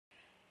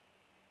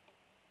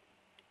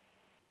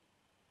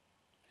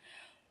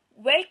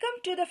Welcome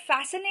to the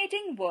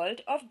fascinating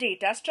world of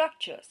data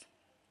structures.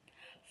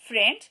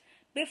 Friends,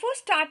 before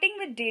starting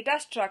with data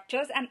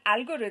structures and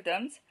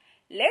algorithms,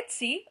 let's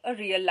see a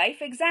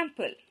real-life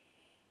example.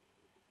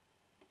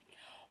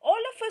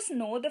 All of us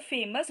know the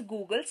famous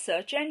Google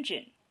search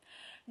engine.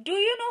 Do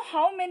you know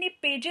how many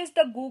pages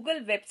the Google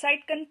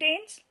website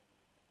contains?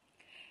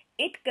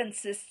 It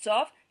consists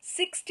of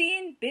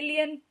 16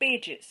 billion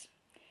pages.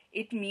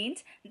 It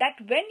means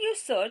that when you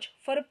search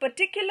for a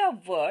particular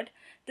word,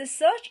 the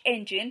search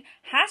engine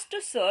has to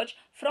search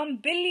from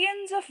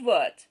billions of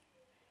words.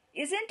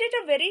 Isn't it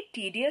a very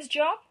tedious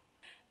job?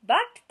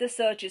 But the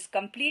search is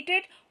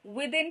completed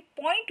within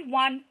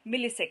 0.1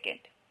 millisecond.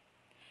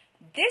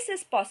 This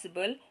is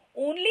possible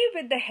only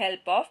with the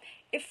help of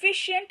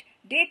efficient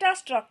data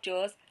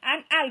structures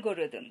and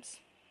algorithms.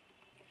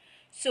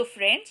 So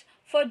friends,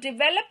 for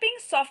developing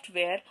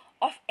software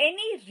of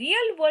any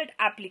real-world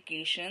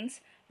applications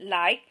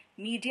like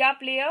media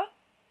player,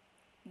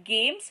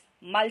 games,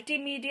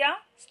 multimedia,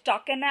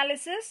 stock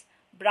analysis,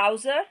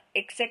 browser,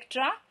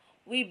 etc.,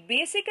 we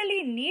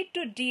basically need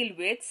to deal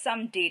with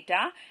some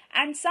data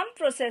and some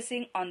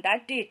processing on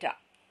that data.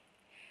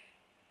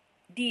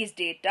 These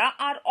data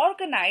are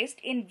organized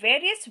in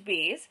various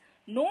ways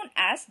known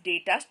as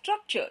data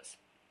structures,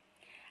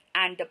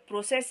 and the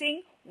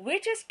processing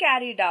which is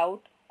carried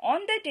out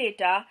on the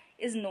data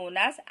is known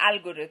as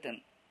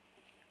algorithm.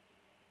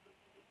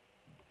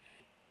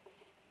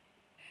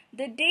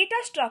 The data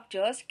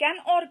structures can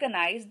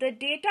organize the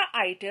data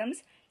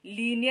items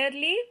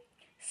linearly,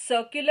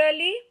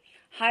 circularly,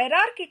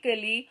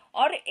 hierarchically,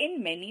 or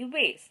in many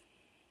ways.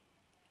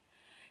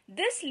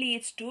 This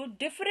leads to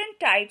different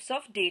types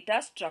of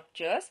data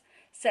structures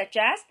such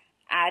as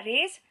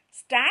arrays,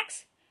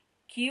 stacks,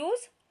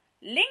 queues,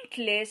 linked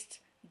lists,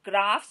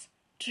 graphs,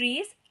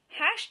 trees,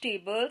 hash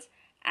tables,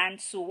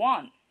 and so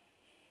on.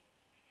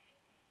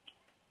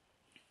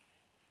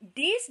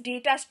 These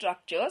data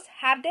structures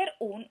have their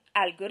own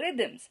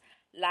algorithms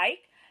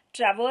like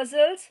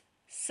traversals,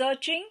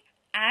 searching,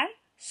 and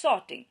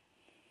sorting.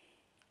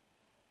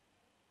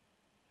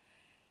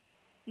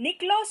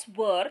 Nicholas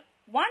Wirth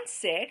once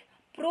said,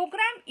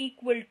 program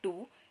equal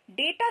to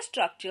data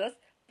structures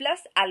plus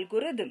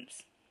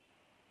algorithms.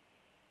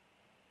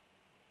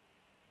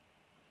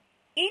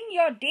 In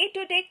your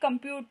day-to-day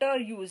computer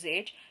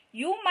usage,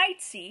 you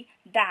might see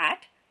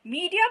that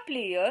media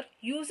player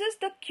uses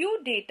the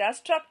queue data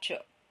structure.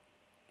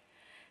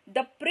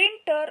 The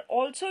printer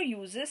also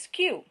uses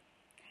queue,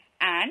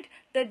 and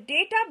the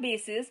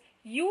databases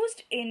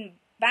used in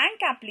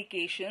bank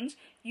applications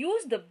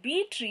use the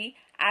B tree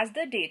as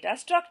the data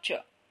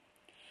structure.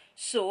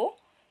 So,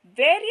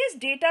 various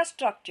data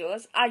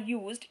structures are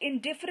used in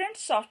different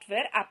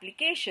software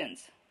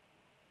applications.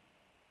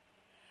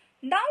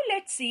 Now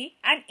let's see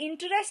an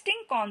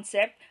interesting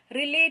concept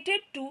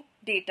related to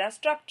data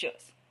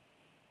structures.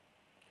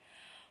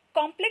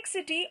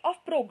 Complexity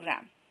of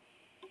program.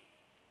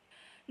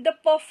 The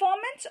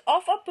performance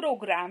of a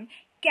program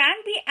can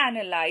be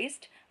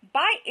analyzed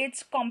by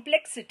its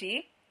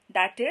complexity,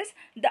 that is,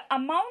 the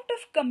amount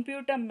of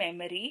computer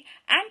memory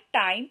and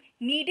time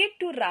needed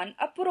to run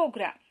a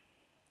program.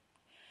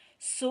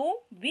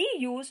 So, we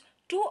use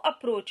two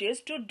approaches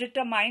to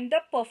determine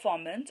the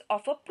performance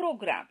of a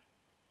program: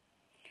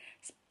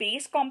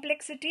 space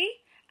complexity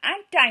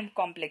and time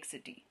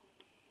complexity.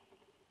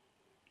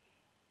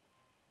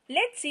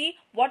 Let's see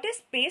what is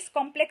space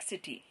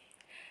complexity.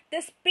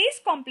 The space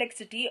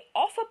complexity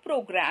of a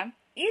program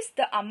is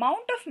the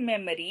amount of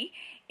memory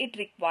it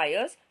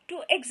requires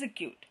to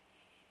execute.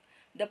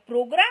 The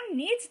program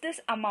needs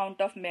this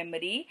amount of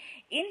memory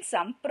in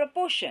some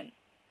proportion.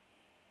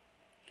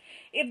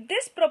 If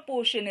this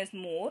proportion is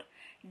more,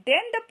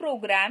 then the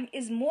program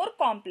is more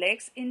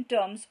complex in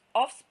terms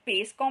of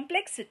space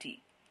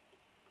complexity.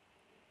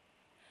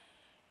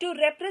 To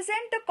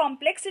represent the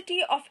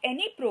complexity of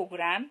any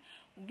program,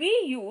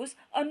 we use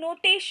a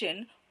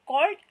notation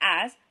called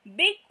as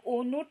Big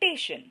O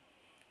notation.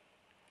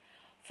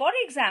 For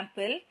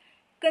example,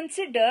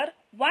 consider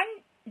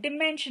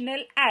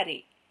one-dimensional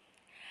array.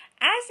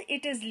 As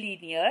it is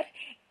linear,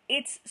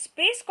 its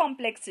space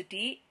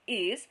complexity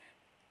is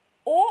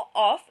O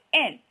of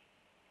n.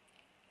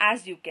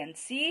 As you can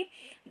see,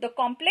 the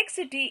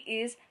complexity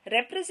is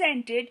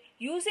represented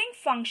using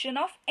function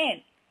of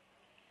n.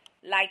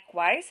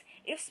 Likewise,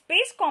 if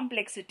space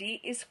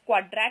complexity is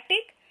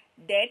quadratic,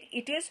 then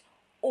it is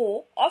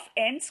O of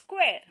n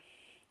square.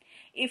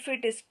 If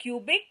it is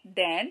cubic,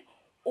 then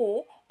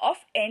O of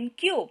n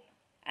cube,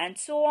 and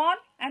so on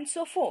and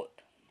so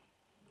forth.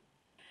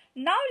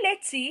 Now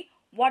let's see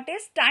what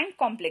is time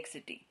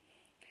complexity.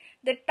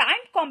 The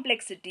time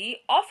complexity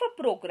of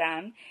a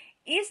program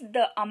is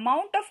the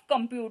amount of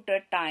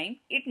computer time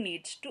it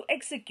needs to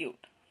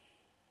execute.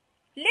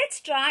 Let's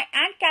try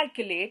and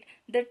calculate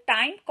the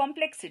time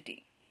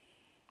complexity.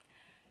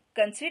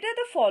 Consider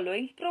the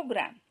following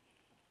program.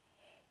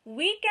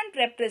 We can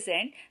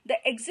represent the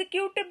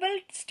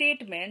executable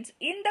statements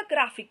in the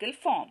graphical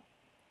form.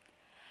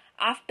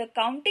 After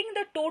counting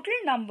the total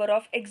number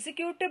of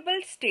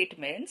executable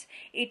statements,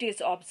 it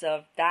is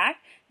observed that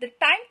the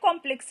time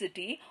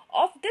complexity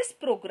of this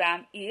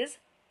program is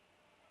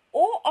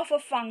O of a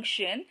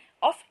function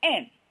of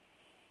n.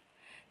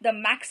 The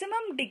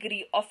maximum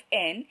degree of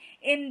n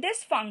in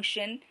this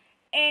function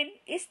n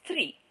is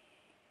 3.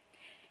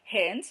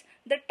 Hence,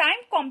 the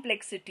time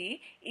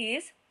complexity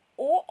is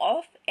O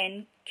of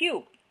n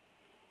cubed.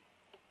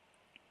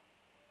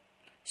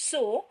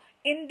 So,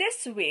 in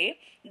this way,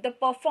 the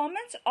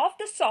performance of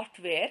the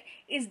software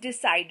is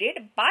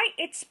decided by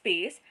its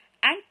space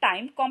and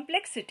time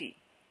complexity.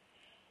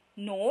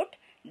 Note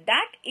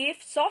that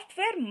if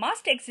software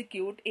must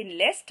execute in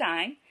less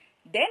time,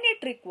 then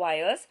it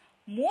requires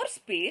more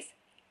space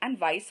and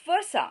vice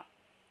versa.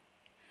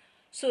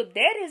 So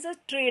there is a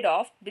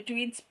trade-off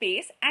between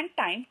space and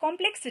time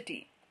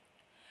complexity.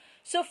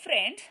 So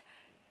friends,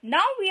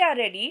 now we are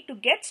ready to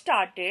get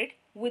started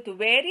with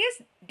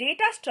various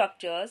data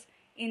structures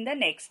in the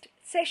next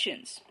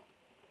sessions.